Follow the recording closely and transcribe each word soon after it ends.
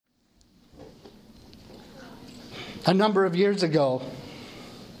A number of years ago,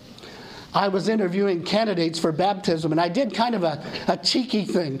 I was interviewing candidates for baptism, and I did kind of a cheeky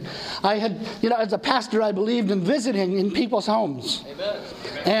thing. I had, as a pastor, I believed in visiting in people's homes.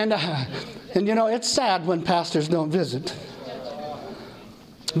 Amen. And it's sad when pastors don't visit.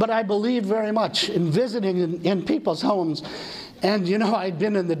 But I believed very much in visiting in people's homes. And I'd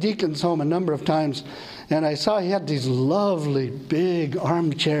been in the deacon's home a number of times, and I saw he had these lovely big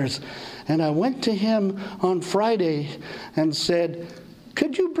armchairs. And I went to him on Friday and said,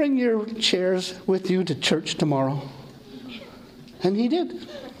 "Could you bring your chairs with you to church tomorrow?" And he did.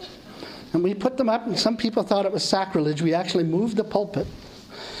 And we put them up, and some people thought it was sacrilege. We actually moved the pulpit.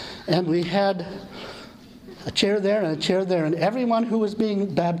 And we had a chair there and a chair there, and everyone who was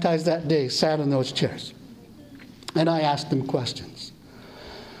being baptized that day sat in those chairs. And I asked them questions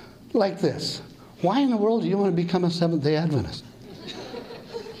like this: why in the world do you want to become a Seventh-day Adventist?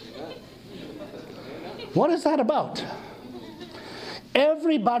 What is that about?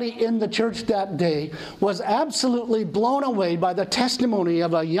 Everybody in the church that day was absolutely blown away by the testimony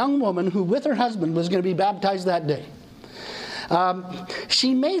of a young woman who, with her husband, was going to be baptized that day.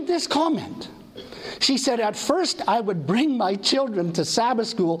 She made this comment. She said, "At first I would bring my children to Sabbath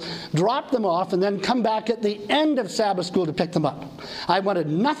school, drop them off, and then come back at the end of Sabbath school to pick them up. I wanted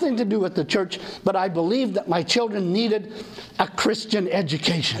nothing to do with the church, but I believed that my children needed a Christian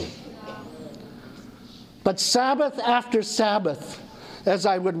education. But Sabbath after Sabbath, as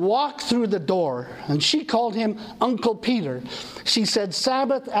I would walk through the door," and she called him Uncle Peter. She said,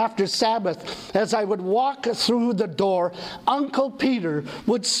 "Sabbath after Sabbath, as I would walk through the door, Uncle Peter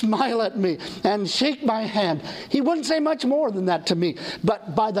would smile at me and shake my hand." He wouldn't say much more than that to me.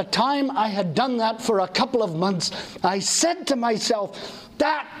 But by the time I had done that for a couple of months, I said to myself,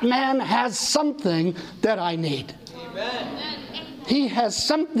 that man has something that I need. Amen. He has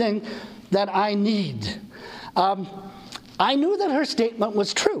something that I need. I knew that her statement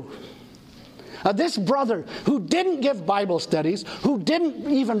was true. This brother who didn't give Bible studies, who didn't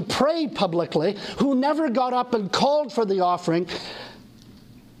even pray publicly, who never got up and called for the offering,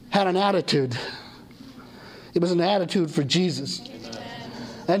 had an attitude. It was an attitude for Jesus.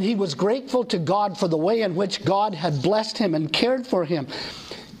 And he was grateful to God for the way in which God had blessed him and cared for him.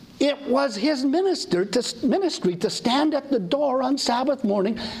 It was his ministry to stand at the door on Sabbath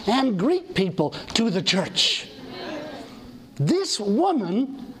morning and greet people to the church. This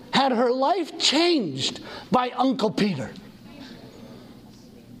woman had her life changed by Uncle Peter.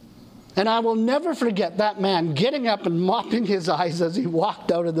 And I will never forget that man getting up and mopping his eyes as he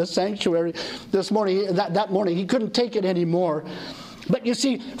walked out of the sanctuary this morning. That morning, he couldn't take it anymore. But you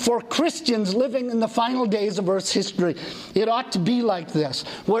see, for Christians living in the final days of Earth's history, it ought to be like this.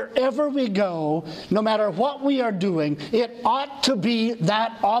 Wherever we go, no matter what we are doing, it ought to be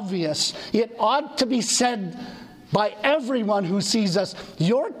that obvious. It ought to be said by everyone who sees us,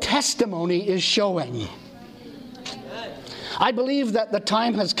 your testimony is showing. I believe that the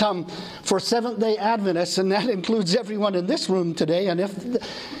time has come for Seventh-day Adventists, and that includes everyone in this room today, and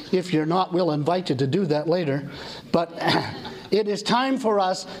if you're not, we'll invite you to do that later. But it is time for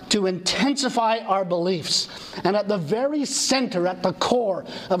us to intensify our beliefs. And at the very center, at the core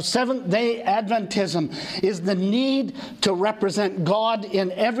of Seventh-day Adventism is the need to represent God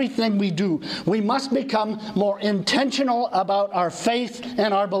in everything we do. We must become more intentional about our faith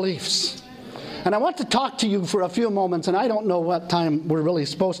and our beliefs. And I want to talk to you for a few moments, and I don't know what time we're really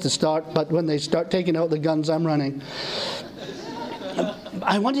supposed to start, but when they start taking out the guns, I'm running.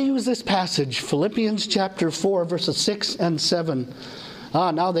 I want to use this passage, Philippians chapter 4, verses 6 and 7.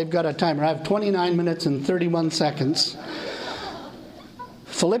 Now they've got a timer. I have 29 minutes and 31 seconds.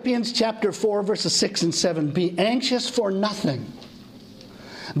 Philippians chapter 4, verses 6 and 7. Be anxious for nothing,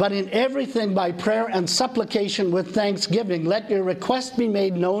 but in everything by prayer and supplication with thanksgiving, let your requests be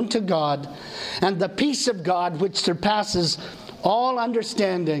made known to God, and the peace of God, which surpasses all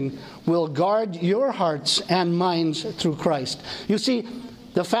understanding, will guard your hearts and minds through Christ. You see,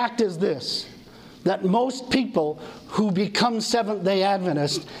 the fact is this, that most people who become Seventh-day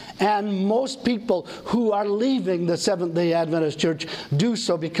Adventists and most people who are leaving the Seventh-day Adventist church do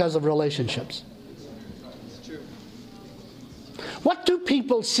so because of relationships. What do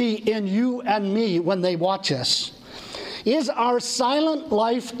people see in you and me when they watch us? Is our silent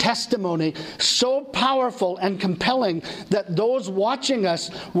life testimony so powerful and compelling that those watching us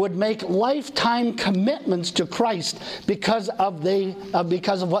would make lifetime commitments to Christ because of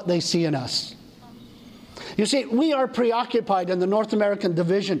what they see in us? You see, we are preoccupied in the North American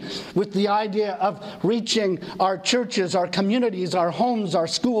division with the idea of reaching our churches, our communities, our homes, our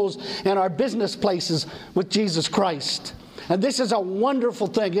schools, and our business places with Jesus Christ. And this is a wonderful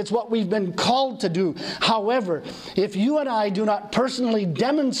thing. It's what we've been called to do. However, if you and I do not personally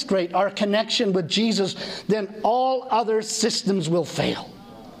demonstrate our connection with Jesus, then all other systems will fail.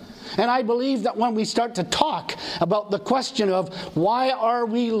 And I believe that when we start to talk about the question of why are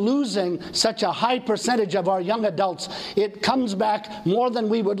we losing such a high percentage of our young adults, it comes back more than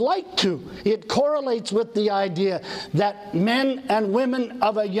we would like to. It correlates with the idea that men and women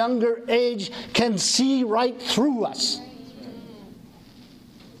of a younger age can see right through us.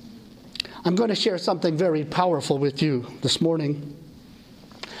 I'm going to share something very powerful with you this morning.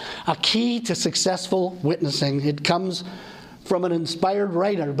 A key to successful witnessing. It comes from an inspired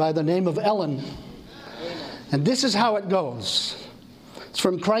writer by the name of Ellen. And this is how it goes. It's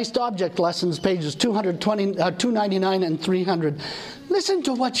from Christ Object Lessons, pages 299 and 300. Listen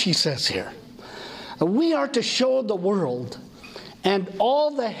to what she says here. We are to show the world and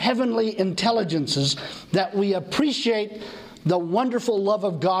all the heavenly intelligences that we appreciate the wonderful love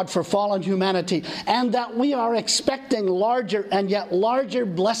of God for fallen humanity, and that we are expecting larger and yet larger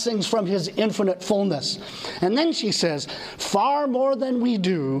blessings from His infinite fullness. And then she says, far more than we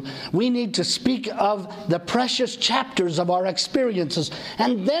do, we need to speak of the precious chapters of our experiences.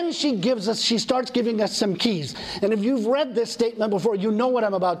 And then she starts giving us some keys. And if you've read this statement before, you know what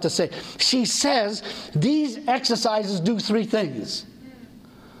I'm about to say. She says, these exercises do three things.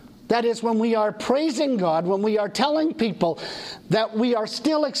 That is, when we are praising God, when we are telling people that we are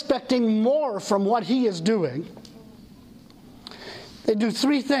still expecting more from what He is doing, they do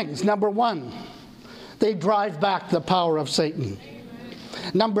three things. Number one, they drive back the power of Satan.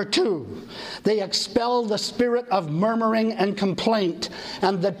 Number two, they expel the spirit of murmuring and complaint,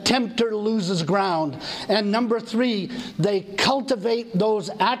 and the tempter loses ground. And number three, they cultivate those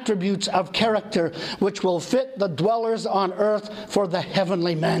attributes of character which will fit the dwellers on earth for the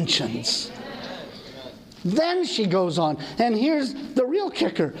heavenly mansions. Then she goes on, and here's the real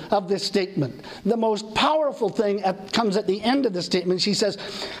kicker of this statement. The most powerful thing comes at the end of the statement. She says,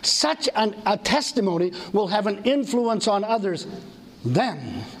 such a testimony will have an influence on others.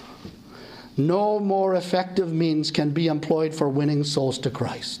 Then, no more effective means can be employed for winning souls to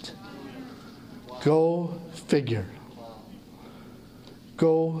Christ. Go figure.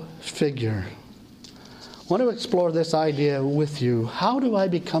 Go figure. I want to explore this idea with you. How do I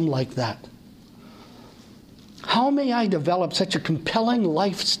become like that? How may I develop such a compelling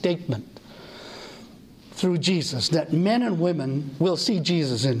life statement through Jesus that men and women will see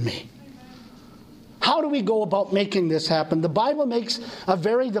Jesus in me? How do we go about making this happen? The Bible makes a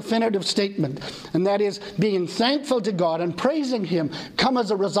very definitive statement, and that is being thankful to God and praising Him come as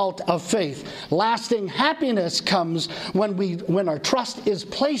a result of faith. Lasting happiness comes when our trust is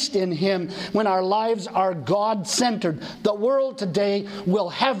placed in Him, when our lives are God-centered. The world today will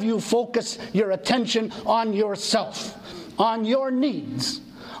have you focus your attention on yourself, on your needs,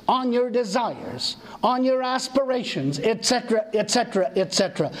 on your desires, on your aspirations, etc., etc.,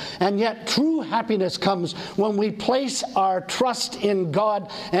 etc. And yet true happiness comes when we place our trust in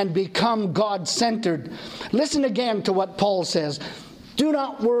God and become God-centered. Listen again to what Paul says. Do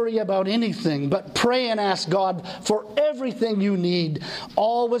not worry about anything, but pray and ask God for everything you need,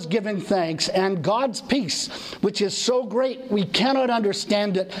 always giving thanks. And God's peace, which is so great we cannot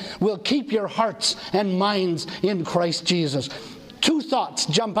understand it, will keep your hearts and minds in Christ Jesus. Two thoughts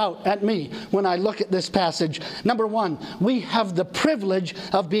jump out at me when I look at this passage. Number one, we have the privilege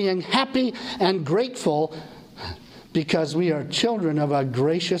of being happy and grateful because we are children of a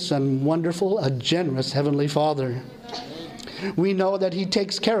gracious and wonderful, a generous Heavenly Father. We know that He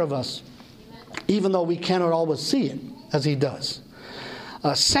takes care of us, even though we cannot always see it as He does.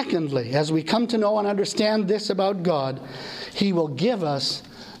 Secondly, as we come to know and understand this about God, He will give us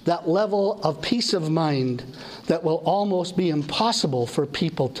that level of peace of mind that will almost be impossible for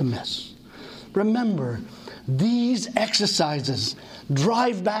people to miss. Remember, these exercises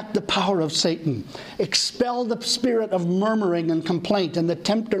drive back the power of Satan, expel the spirit of murmuring and complaint, and the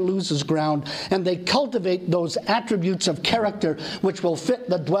tempter loses ground, and they cultivate those attributes of character which will fit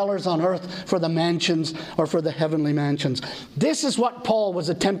the dwellers on earth for the mansions or for the heavenly mansions. This is what Paul was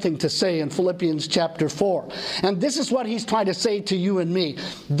attempting to say in Philippians chapter 4. And this is what he's trying to say to you and me.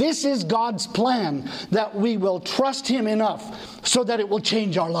 This is God's plan, that we will trust Him enough so that it will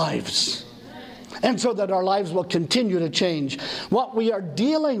change our lives. And so that our lives will continue to change. What we are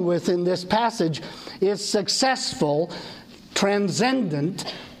dealing with in this passage is successful,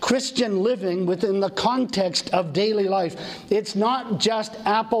 transcendent Christian living within the context of daily life. It's not just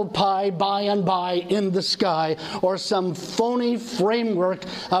apple pie by and by in the sky, or some phony framework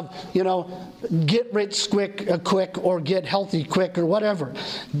of, get rich quick or get healthy quick or whatever.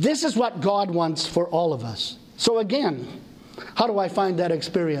 This is what God wants for all of us. So again, How do I find that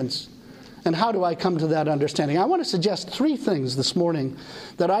experience? And how do I come to that understanding? I want to suggest 3 things this morning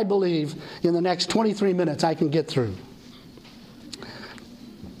that I believe in the next 23 minutes I can get through.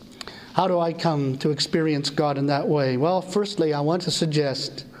 How do I come to experience God in that way? Well, firstly, I want to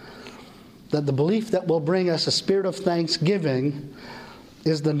suggest that the belief that will bring us a spirit of thanksgiving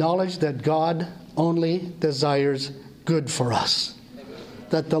is the knowledge that God only desires good for us.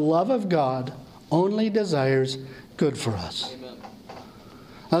 That the love of God only desires good for us.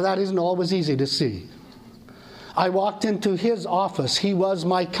 Now, that isn't always easy to see. I walked into his office. He was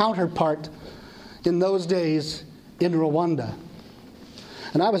my counterpart in those days in Rwanda.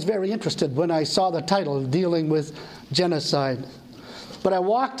 And I was very interested when I saw the title dealing with genocide. But I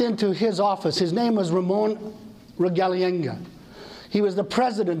walked into his office. His name was Ramon Rugalienga. He was the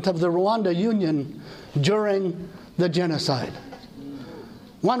president of the Rwanda Union during the genocide.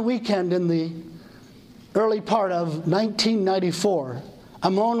 One weekend in the early part of 1994,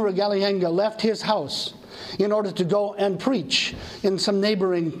 Amon Rugalienga left his house in order to go and preach in some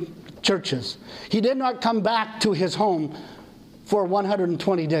neighboring churches. He did not come back to his home for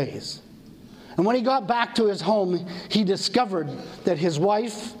 120 days. And when he got back to his home, he discovered that his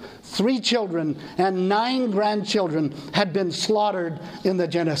wife, 3 children, and 9 grandchildren had been slaughtered in the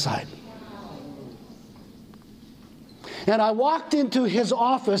genocide. And I walked into his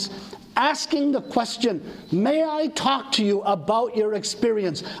office asking the question, may I talk to you about your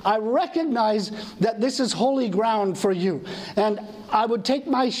experience? I recognize that this is holy ground for you. And I would take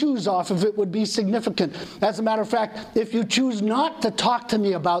my shoes off if it would be significant. As a matter of fact, if you choose not to talk to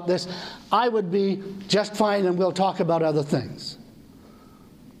me about this, I would be just fine and we'll talk about other things.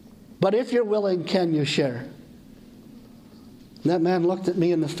 But if you're willing, can you share? And that man looked at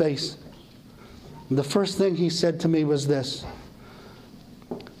me in the face. And the first thing he said to me was this: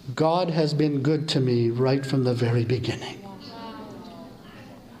 God has been good to me right from the very beginning.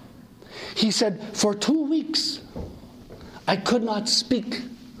 He said, for 2 weeks, I could not speak.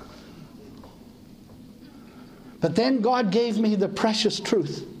 But then God gave me the precious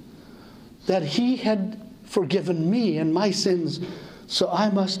truth that He had forgiven me and my sins, so I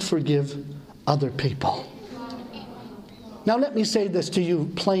must forgive other people. Now let me say this to you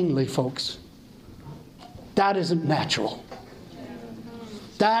plainly, folks. That isn't natural.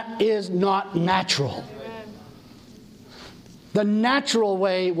 That is not natural. The natural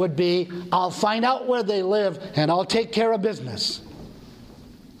way would be, I'll find out where they live and I'll take care of business.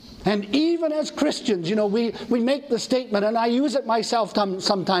 And even as Christians, we make the statement, and I use it myself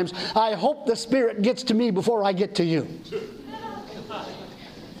sometimes, I hope the Spirit gets to me before I get to you.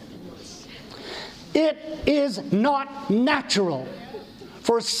 It is not natural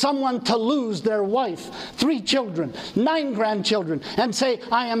for someone to lose their wife, 3 children, 9 grandchildren, and say,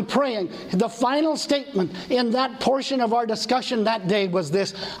 I am praying. The final statement in that portion of our discussion that day was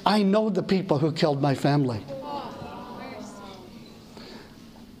this: I know the people who killed my family.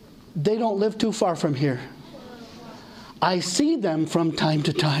 They don't live too far from here. I see them from time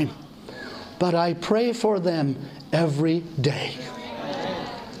to time, but I pray for them every day.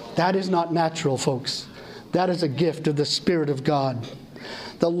 That is not natural, folks. That is a gift of the Spirit of God.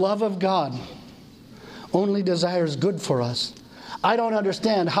 The love of God only desires good for us. I don't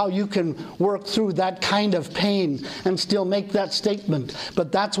understand how you can work through that kind of pain and still make that statement,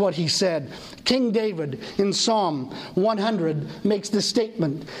 but that's what he said. King David in Psalm 100 makes this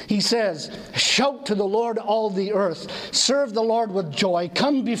statement. He says, shout to the Lord all the earth. Serve the Lord with joy.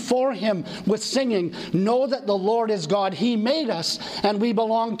 Come before Him with singing. Know that the Lord is God. He made us and we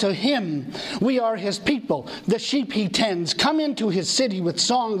belong to Him. We are His people, the sheep He tends. Come into His city with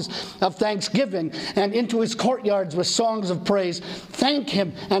songs of thanksgiving and into His courtyards with songs of praise. Thank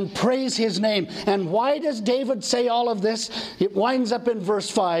Him and praise His name. And why does David say all of this? It winds up in verse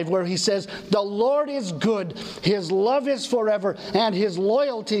 5 where he says, the Lord is good, His love is forever, and His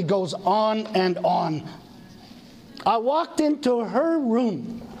loyalty goes on and on. I walked into her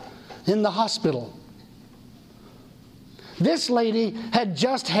room in the hospital. This lady had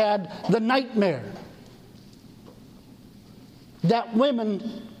just had the nightmare that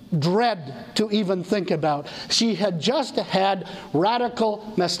women dread to even think about. She had just had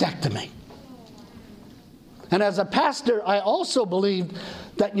radical mastectomy. And as a pastor, I also believed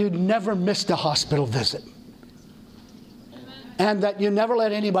that you never missed a hospital visit. And that you never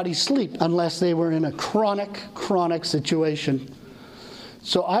let anybody sleep unless they were in a chronic situation.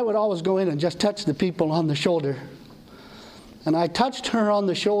 So I would always go in and just touch the people on the shoulder. And I touched her on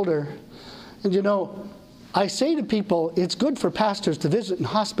the shoulder. And I say to people, it's good for pastors to visit in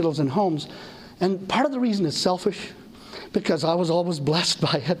hospitals and homes. And part of the reason is selfish, because I was always blessed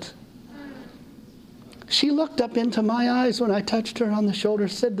by it. She looked up into my eyes when I touched her on the shoulder,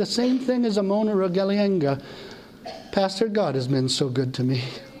 said the same thing as Amona Rogalienga. Pastor, God has been so good to me.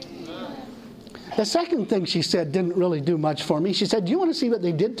 The second thing she said didn't really do much for me. She said, do you want to see what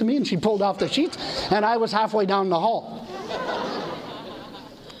they did to me? And she pulled off the sheets, and I was halfway down the hall.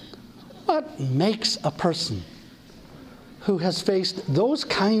 What makes a person who has faced those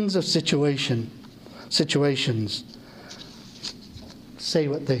kinds of situations say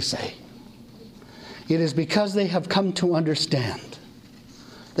what they say? It is because they have come to understand.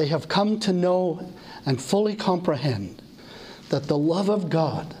 They have come to know and fully comprehend that the love of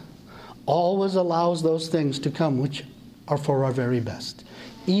God always allows those things to come which are for our very best.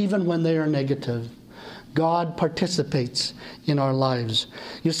 Even when they are negative, God participates in our lives.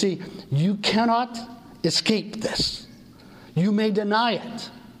 You see, you cannot escape this. You may deny it,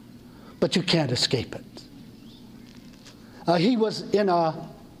 but you can't escape it. He was in a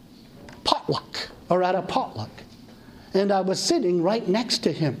potluck, or at a potluck, and I was sitting right next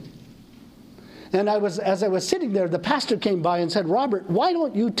to him. And as I was sitting there, the pastor came by and said, Robert, why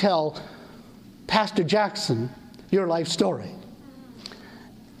don't you tell Pastor Jackson your life story?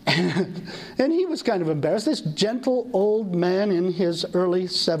 And he was kind of embarrassed. This gentle old man in his early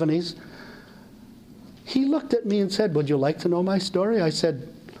 70s, he looked at me and said, would you like to know my story? I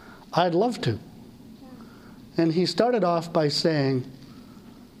said, I'd love to. And he started off by saying,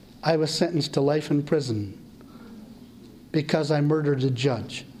 I was sentenced to life in prison because I murdered a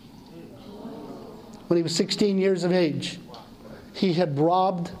judge. When he was 16 years of age, he had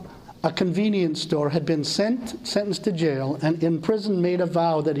robbed a convenience store, had been sentenced to jail, and in prison made a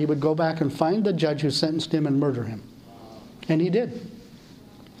vow that he would go back and find the judge who sentenced him and murder him. And he did.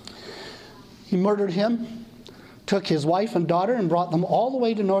 He murdered him, took his wife and daughter and brought them all the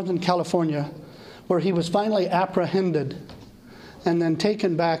way to Northern California, where he was finally apprehended and then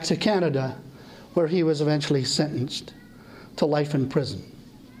taken back to Canada, where he was eventually sentenced to life in prison.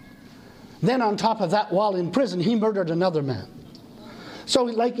 Then on top of that, while in prison, he murdered another man. So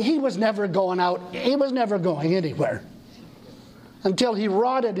he was never going out, he was never going anywhere until he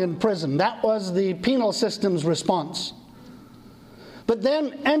rotted in prison. That was the penal system's response. But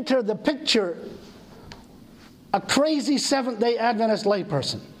then enter the picture a crazy Seventh-day Adventist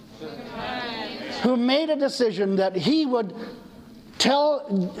layperson who made a decision that he would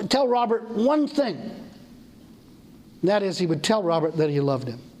tell Robert one thing. That is, he would tell Robert that he loved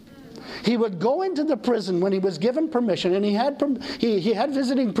him. He would go into the prison when he was given permission, and he had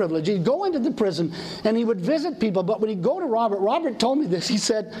visiting privilege. He'd go into the prison, and he would visit people. But when he'd go to Robert told me this. He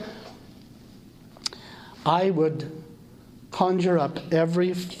said, I would conjure up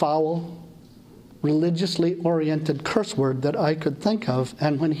every foul, religiously oriented curse word that I could think of,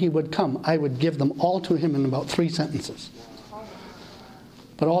 and when he would come, I would give them all to him in about 3 sentences.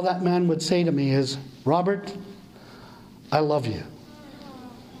 But all that man would say to me is, Robert, I love you.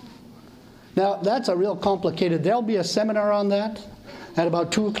 Now, that's a real complicated, there'll be a seminar on that at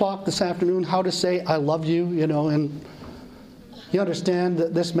about 2 o'clock this afternoon, how to say I love you, and you understand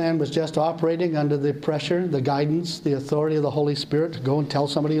that this man was just operating under the pressure, the guidance, the authority of the Holy Spirit to go and tell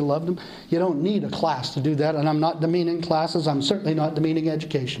somebody you loved them. You don't need a class to do that, and I'm not demeaning classes, I'm certainly not demeaning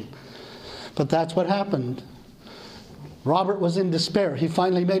education. But that's what happened. Robert was in despair. He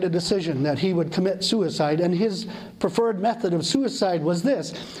finally made a decision that he would commit suicide, and his preferred method of suicide was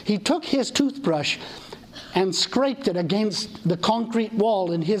this. He took his toothbrush and scraped it against the concrete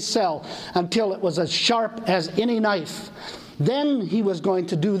wall in his cell until it was as sharp as any knife. Then he was going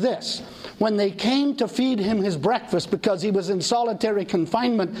to do this. When they came to feed him his breakfast, because he was in solitary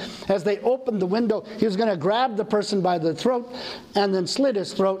confinement, as they opened the window, he was going to grab the person by the throat and then slit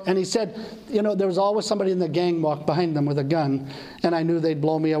his throat. And he said, there was always somebody in the gang walk behind them with a gun, and I knew they'd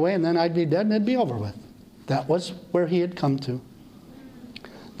blow me away, and then I'd be dead and it'd be over with. That was where he had come to.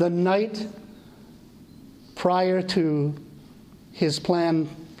 The night prior to his plan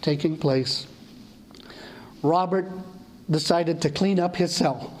taking place, Robert decided to clean up his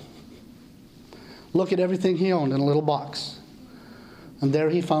cell. Look at everything he owned in a little box. And there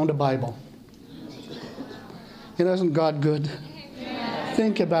he found a Bible. Isn't God good? Yes.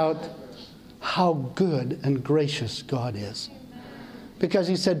 Think about how good and gracious God is. Because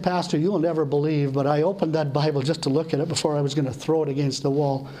he said, Pastor, you'll never believe, but I opened that Bible just to look at it before I was going to throw it against the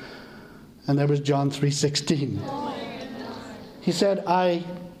wall. And there was John 3:16. He said, I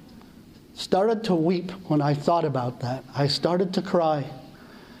started to weep when I thought about that. I started to cry.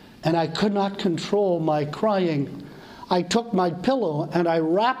 And I could not control my crying. I took my pillow and I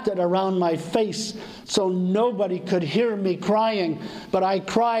wrapped it around my face so nobody could hear me crying. But I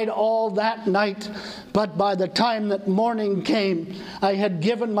cried all that night. But by the time that morning came, I had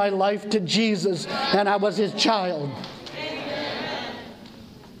given my life to Jesus and I was his child. Amen.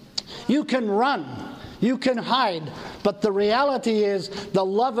 You can run, you can hide, but the reality is the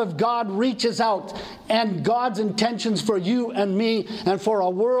love of God reaches out, and God's intentions for you and me and for a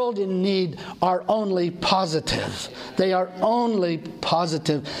world in need are only positive. They are only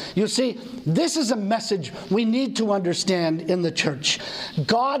positive. You see, this is a message we need to understand in the church.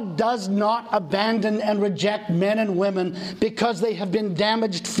 God does not abandon and reject men and women because they have been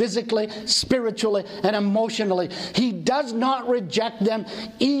damaged physically, spiritually, and emotionally. He does not reject them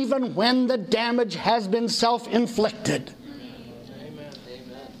even when the damage has been self-inflicted.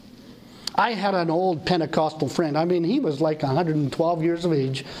 I had an old Pentecostal friend. I mean, he was like 112 years of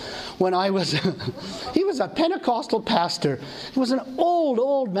age when I was, he was a Pentecostal pastor. He was an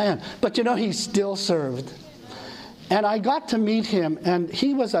old man. But you know, he still served. And I got to meet him, and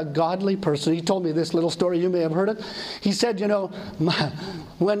he was a godly person. He told me this little story. You may have heard it. He said, you know,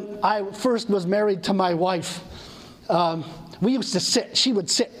 when I first was married to my wife, we used to sit. She would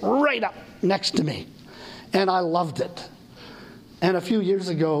sit right up next to me. And I loved it. And a few years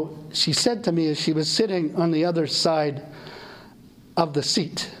ago, she said to me as she was sitting on the other side of the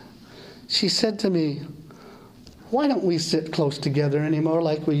seat, she said to me, why don't we sit close together anymore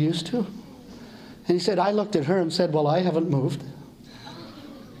like we used to? And he said, I looked at her and said, well, I haven't moved.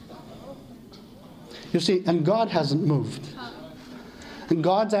 You see, and God hasn't moved. And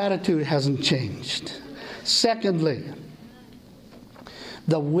God's attitude hasn't changed. Secondly,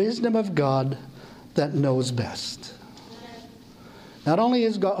 the wisdom of God that knows best. Not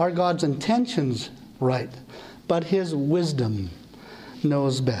only are God's intentions right, but his wisdom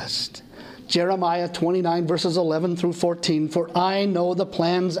knows best. Jeremiah 29 verses 11 through 14, for I know the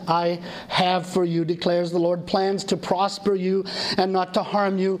plans I have for you, declares the Lord, plans to prosper you and not to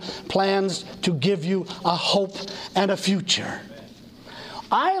harm you, plans to give you a hope and a future.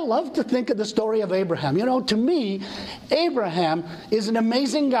 I love to think of the story of Abraham. You know, to me, Abraham is an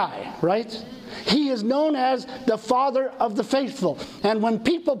amazing guy, right? He is known as the father of the faithful. And when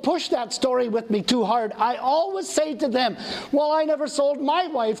people push that story with me too hard, I always say to them, well, I never sold my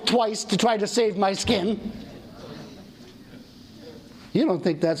wife twice to try to save my skin. You don't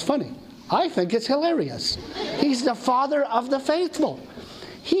think that's funny. I think it's hilarious. He's the father of the faithful.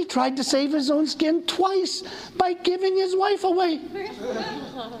 He tried to save his own skin twice by giving his wife away.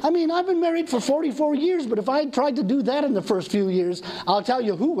 I mean, I've been married for 44 years, but if I had tried to do that in the first few years, I'll tell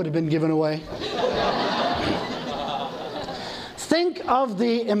you who would have been given away. Think of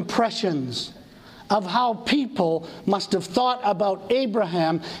the impressions of how people must have thought about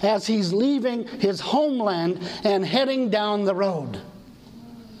Abraham as he's leaving his homeland and heading down the road.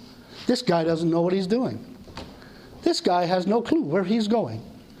 This guy doesn't know what he's doing. This guy has no clue where he's going.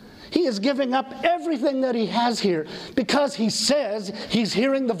 He is giving up everything that he has here because he says he's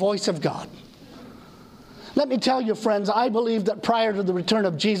hearing the voice of God. Let me tell you, friends, I believe that prior to the return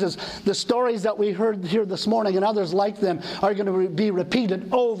of Jesus, the stories that we heard here this morning and others like them are going to be repeated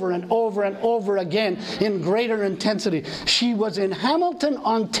over and over and over again in greater intensity. She was in Hamilton,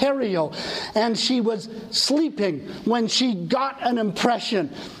 Ontario, and she was sleeping when she got an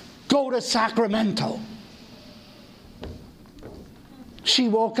impression, go to Sacramento. She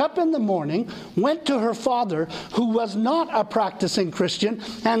woke up in the morning, went to her father, who was not a practicing Christian,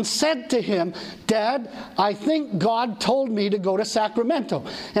 and said to him, Dad, I think God told me to go to Sacramento.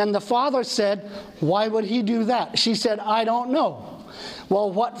 And the father said, why would he do that? She said, I don't know.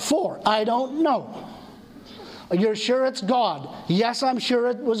 Well, what for? I don't know. You're sure it's God? Yes, I'm sure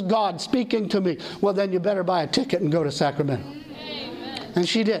it was God speaking to me. Well, then you better buy a ticket and go to Sacramento. Amen. And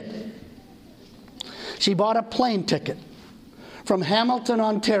she did. She bought a plane ticket from Hamilton,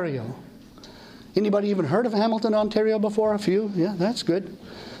 Ontario. Anybody even heard of Hamilton, Ontario before? A few? Yeah, that's good.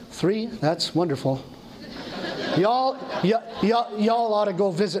 3, that's wonderful. Y'all ought to go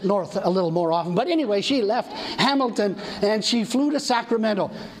visit north a little more often. But anyway, she left Hamilton and she flew to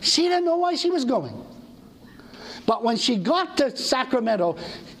Sacramento. She didn't know why she was going. But when she got to Sacramento,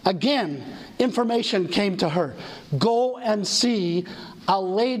 again, information came to her. Go and see a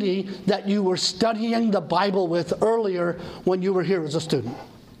lady that you were studying the Bible with earlier when you were here as a student.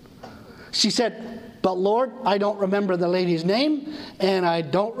 She said, but Lord, I don't remember the lady's name, and I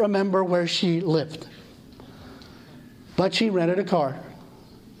don't remember where she lived. But she rented a car,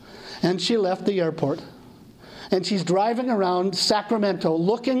 and she left the airport, and she's driving around Sacramento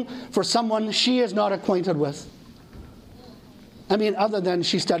looking for someone she is not acquainted with. I mean, other than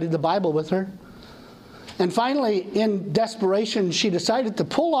she studied the Bible with her. And finally, in desperation, she decided to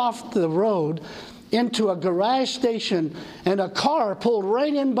pull off the road into a garage station, and a car pulled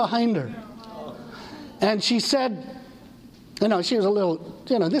right in behind her. And she said, she was a little,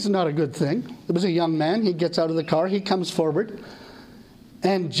 this is not a good thing. It was a young man. He gets out of the car. He comes forward.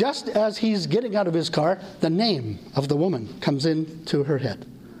 And just as he's getting out of his car, the name of the woman comes into her head.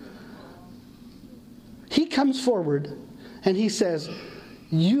 He comes forward and he says,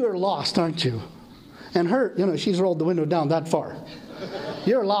 "You're lost, aren't you?" And her, she's rolled the window down that far.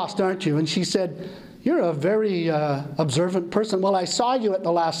 "You're lost, aren't you?" And she said, "You're a very observant person. Well, I saw you at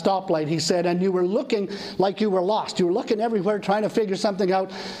the last stoplight," he said, "and you were looking like you were lost. You were looking everywhere trying to figure something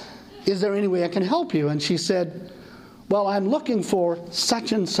out. Is there any way I can help you?" And she said, "Well, I'm looking for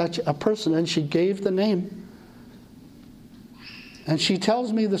such and such a person." And she gave the name. And she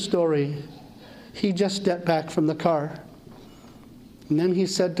tells me the story. He just stepped back from the car. And then he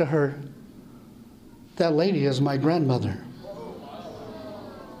said to her, "That lady is my grandmother.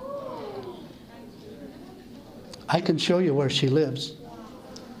 I can show you where she lives."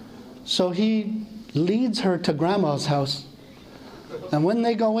 So he leads her to Grandma's house. And when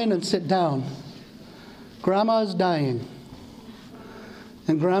they go in and sit down, Grandma is dying.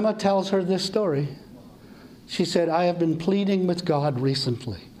 And Grandma tells her this story. She said, "I have been pleading with God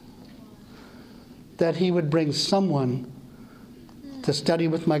recently that He would bring someone to study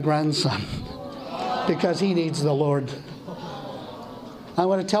with my grandson because he needs the Lord." I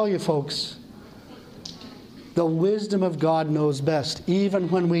want to tell you, folks, the wisdom of God knows best, even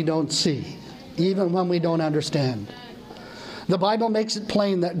when we don't see, even when we don't understand. The Bible makes it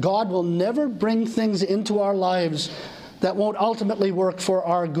plain that God will never bring things into our lives that won't ultimately work for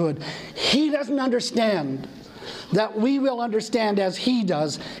our good. He doesn't understand that we will understand as He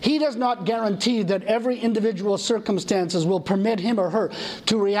does. He does not guarantee that every individual circumstances will permit him or her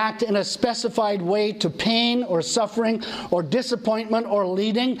to react in a specified way to pain or suffering or disappointment or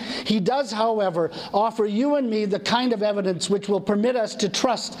leading. He does, however, offer you and me the kind of evidence which will permit us to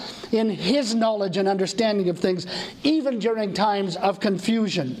trust in His knowledge and understanding of things, even during times of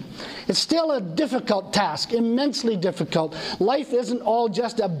confusion. It's still a difficult task, immensely difficult. Life isn't all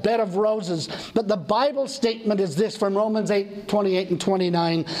just a bed of roses, but the Bible statement is this from Romans 8:28 and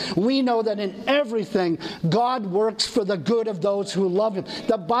 29. We know that in everything God works for the good of those who love Him.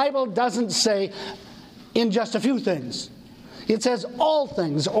 The Bible doesn't say in just a few things. It says all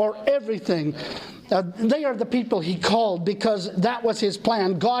things or everything. They are the people He called because that was His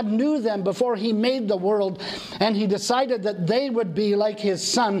plan. God knew them before He made the world, and He decided that they would be like His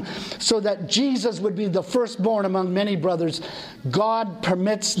Son so that Jesus would be the firstborn among many brothers. God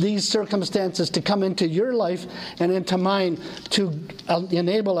permits these circumstances to come into your life and into mine to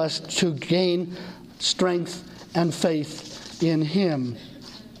enable us to gain strength and faith in Him.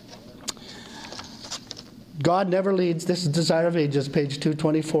 God never leads, this is Desire of Ages, page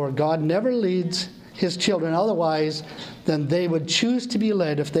 224. God never leads His children otherwise than they would choose to be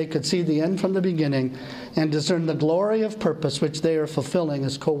led if they could see the end from the beginning and discern the glory of purpose which they are fulfilling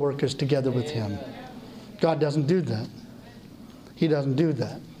as co-workers together with Him. God doesn't do that. He doesn't do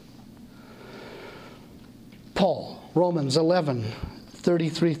that. Paul, Romans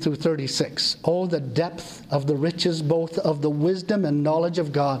 11:33 through 36. Oh, the depth of the riches both of the wisdom and knowledge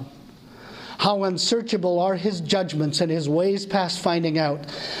of God. How unsearchable are His judgments and His ways past finding out.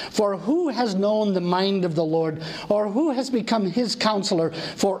 For who has known the mind of the Lord, or who has become His counselor?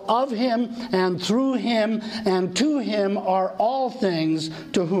 For of Him and through Him and to Him are all things,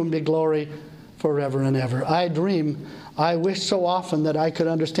 to whom be glory forever and ever. I wish so often that I could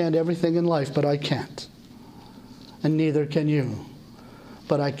understand everything in life, but I can't. And neither can you.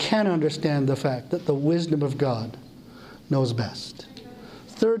 But I can understand the fact that the wisdom of God knows best.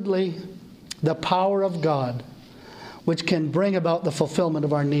 Thirdly, the power of God, which can bring about the fulfillment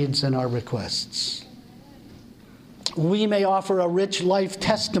of our needs and our requests. We may offer a rich life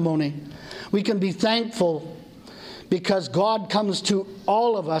testimony. We can be thankful because God comes to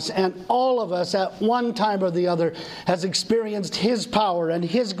all of us, and all of us at one time or the other has experienced His power and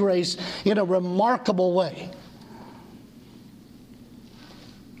His grace in a remarkable way.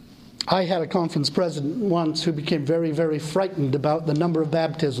 I had a conference president once who became very, very frightened about the number of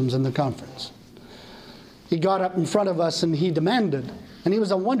baptisms in the conference. He got up in front of us and he demanded, and he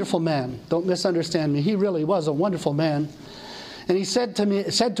was a wonderful man. Don't misunderstand me. He really was a wonderful man. And he said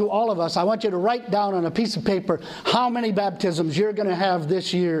to all of us, I want you to write down on a piece of paper how many baptisms you're going to have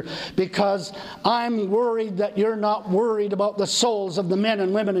this year, because I'm worried that you're not worried about the souls of the men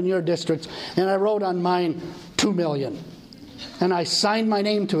and women in your districts. And I wrote on mine 2 million. And I signed my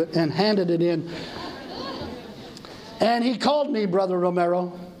name to it and handed it in. And he called me, Brother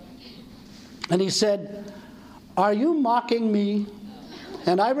Romero. And he said, "Are you mocking me?"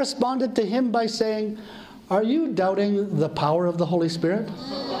 And I responded to him by saying, "Are you doubting the power of the Holy Spirit?"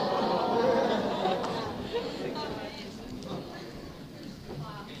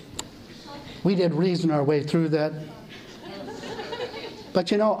 We did reason our way through that.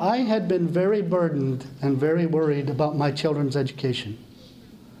 But I had been very burdened and very worried about my children's education.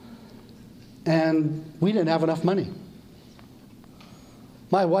 And we didn't have enough money.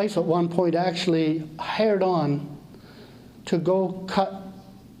 My wife at one point actually hired on to go cut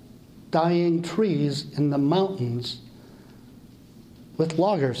dying trees in the mountains with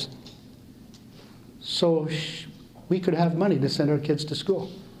loggers so we could have money to send our kids to school.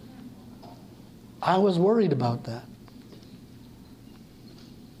 I was worried about that.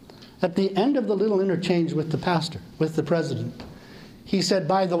 At the end of the little interchange with the pastor, with the president, he said,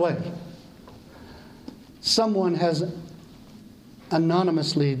 "By the way, someone has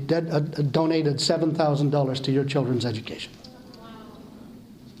anonymously donated $7,000 to your children's education."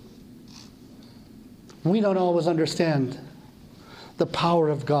 We don't always understand the power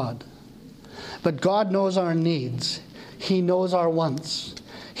of God. But God knows our needs. He knows our wants.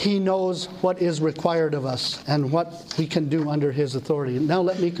 He knows what is required of us and what we can do under His authority. Now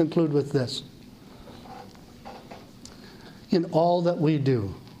let me conclude with this. In all that we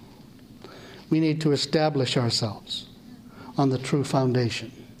do, we need to establish ourselves on the true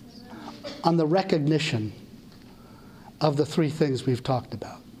foundation, on the recognition of the three things we've talked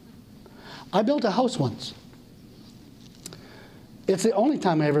about. I built a house once. It's the only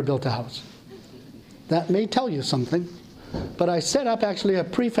time I ever built a house. That may tell you something, but I set up actually a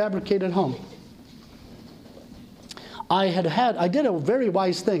prefabricated home. I did a very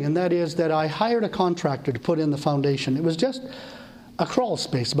wise thing, and that is that I hired a contractor to put in the foundation. It was just a crawl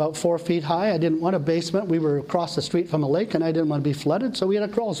space, about 4 feet high. I didn't want a basement. We were across the street from a lake, and I didn't want to be flooded, so we had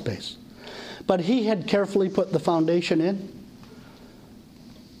a crawl space. But he had carefully put the foundation in.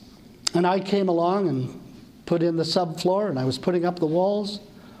 And I came along and put in the subfloor, and I was putting up the walls,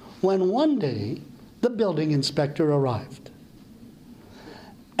 when one day the building inspector arrived.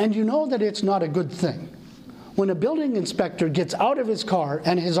 And you know that it's not a good thing when a building inspector gets out of his car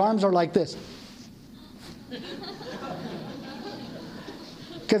and his arms are like this.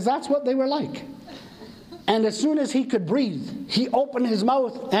 Because that's what they were like. And as soon as he could breathe, he opened his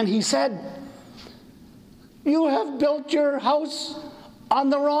mouth and he said, "You have built your house on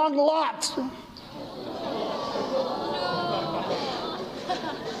the wrong lot."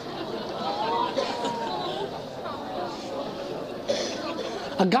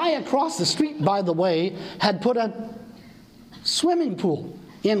 A guy across the street, by the way, had put a swimming pool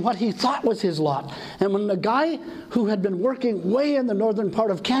in what he thought was his lot. And when the guy who had been working way in the northern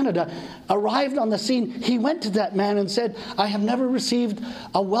part of Canada arrived on the scene, he went to that man and said, "I have never received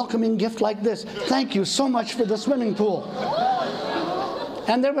a welcoming gift like this. Thank you so much for the swimming pool."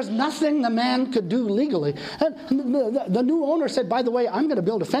 And there was nothing the man could do legally. And the new owner said, "By the way, I'm going to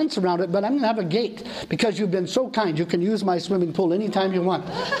build a fence around it, but I'm going to have a gate because you've been so kind. You can use my swimming pool anytime you want."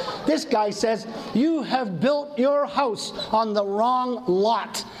 This guy says, "You have built your house on the wrong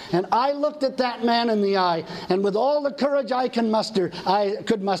lot." And I looked at that man in the eye, and with all the courage I could muster,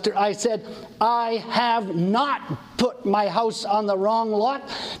 I said, "I have not put my house on the wrong lot,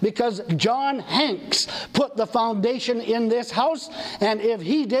 because John Hanks put the foundation in this house, and if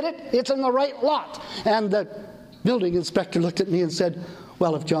he did it, it's in the right lot." And the building inspector looked at me and said,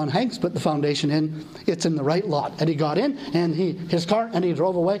 "Well, if John Hanks put the foundation in, it's in the right lot." And he got in, and his car, and he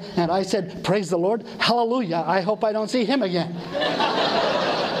drove away. And I said, "Praise the Lord, hallelujah, I hope I don't see him again."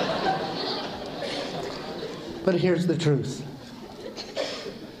 But here's the truth.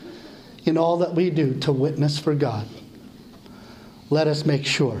 In all that we do to witness for God, let us make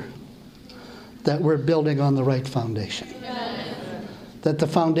sure that we're building on the right foundation. That the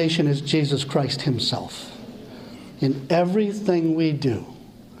foundation is Jesus Christ Himself. In everything we do,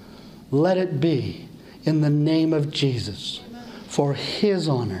 let it be in the name of Jesus, for His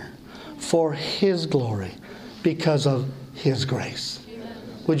honor, for His glory, because of His grace.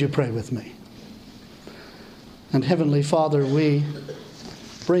 Would you pray with me? And Heavenly Father, we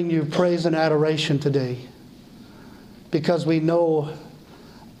bring you praise and adoration today because we know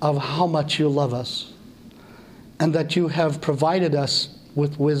of how much you love us and that you have provided us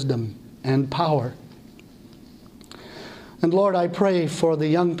with wisdom and power. And Lord, I pray for the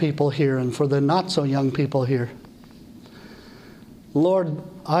young people here and for the not so young people here. Lord,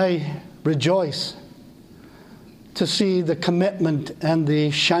 I rejoice to see the commitment and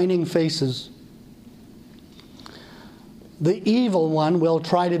the shining faces. The evil one will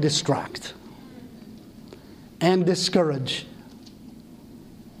try to distract and discourage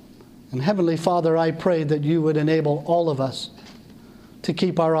And Heavenly Father, I pray that you would enable all of us to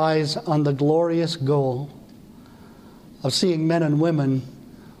keep our eyes on the glorious goal of seeing men and women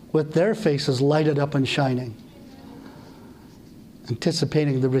with their faces lighted up and shining,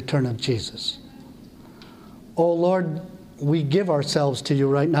 anticipating the return of Jesus. Oh Lord, we give ourselves to you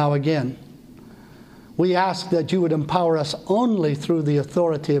right now again. We ask that you would empower us only through the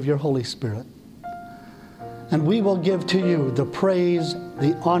authority of your Holy Spirit. And we will give to you the praise,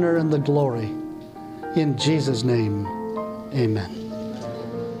 the honor, and the glory. In Jesus' name, amen.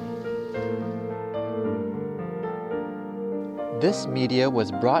 This media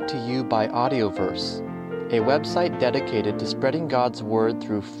was brought to you by Audioverse, a website dedicated to spreading God's Word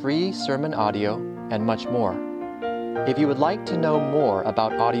through free sermon audio and much more. If you would like to know more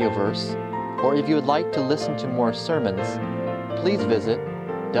about Audioverse, or if you would like to listen to more sermons, please visit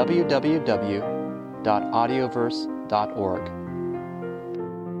www.audioverse.org.